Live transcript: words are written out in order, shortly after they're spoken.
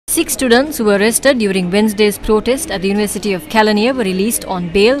6 students who were arrested during Wednesday's protest at the University of Kelaniya were released on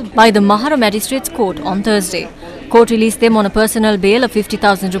bail by the Mahara Magistrates Court on Thursday. Court released them on a personal bail of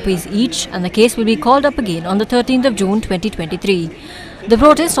 50,000 rupees each, and the case will be called up again on the 13th of June 2023. The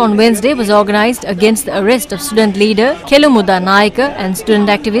protest on Wednesday was organised against the arrest of student leader Kelaniya and student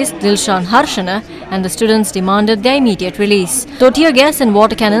activist Dilshan Harshana, and the students demanded their immediate release. Though tear gas and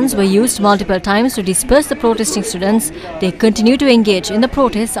water cannons were used multiple times to disperse the protesting students, they continue to engage in the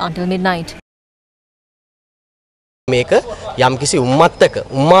protests until midnight. It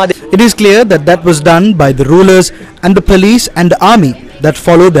is clear that was done by the rulers and the police and the army that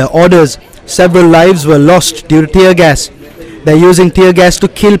followed their orders. Several lives were lost due to tear gas. They're using tear gas to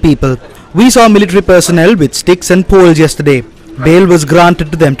kill people. We saw military personnel with sticks and poles yesterday. Bail was granted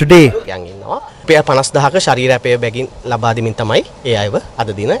to them today.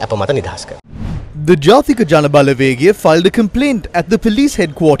 The Jathika Janabalawege filed a complaint at the police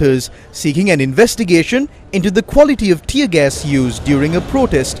headquarters seeking an investigation into the quality of tear gas used during a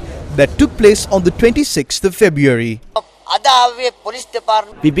protest that took place on the 26th of February.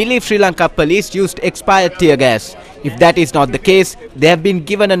 We believe Sri Lanka police used expired tear gas. If that is not the case, they have been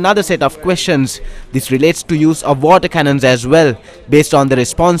given another set of questions. This relates to use of water cannons as well. Based on the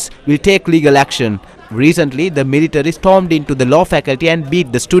response, we'll take legal action. Recently, the military stormed into the law faculty and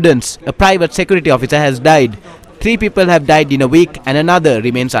beat the students. A private security officer has died. 3 people have died in a week and another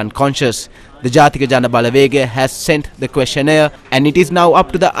remains unconscious. The Jathika Janabalawege has sent the questionnaire and it is now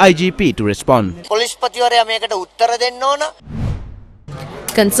up to the IGP to respond.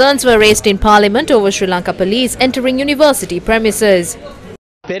 Concerns were raised in Parliament over Sri Lanka police entering university premises.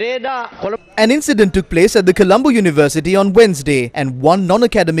 An incident took place at the Colombo University on Wednesday, and one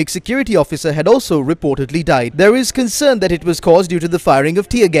non-academic security officer had also reportedly died. There is concern that it was caused due to the firing of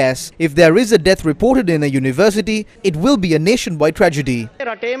tear gas. If there is a death reported in a university, it will be a nationwide tragedy.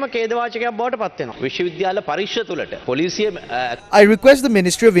 I request the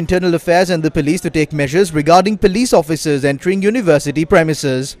Ministry of Internal Affairs and the police to take measures regarding police officers entering university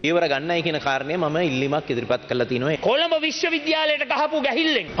premises.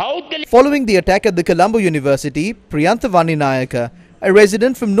 Following the attack at the Colombo University, Priyantha Vaninayaka, a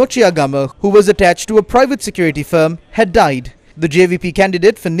resident from Nochiagama who was attached to a private security firm, had died. The JVP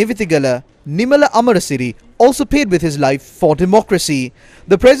candidate for Nivithigala, Nimala Amarasiri, also paid with his life for democracy.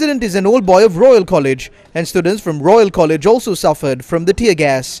 The president is an old boy of Royal College, and students from Royal College also suffered from the tear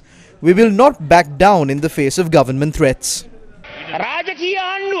gas. We will not back down in the face of government threats.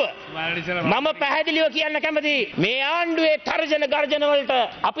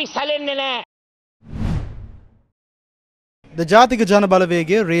 The Jathika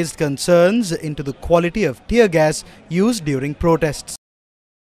Janabalawege raised concerns into the quality of tear gas used during protests.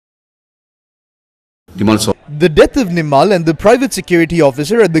 The death of Nimal and the private security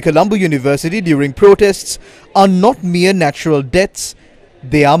officer at the Colombo University during protests are not mere natural deaths,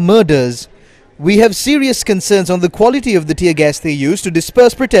 they are murders. We have serious concerns on the quality of the tear gas they use to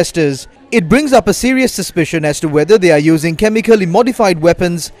disperse protesters. It brings up a serious suspicion as to whether they are using chemically modified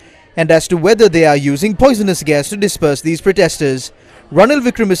weapons and as to whether they are using poisonous gas to disperse these protesters. Ranil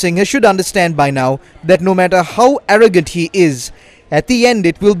Wickremesinghe should understand by now that no matter how arrogant he is, at the end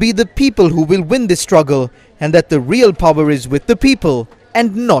it will be the people who will win this struggle, and that the real power is with the people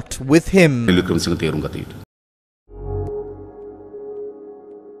and not with him.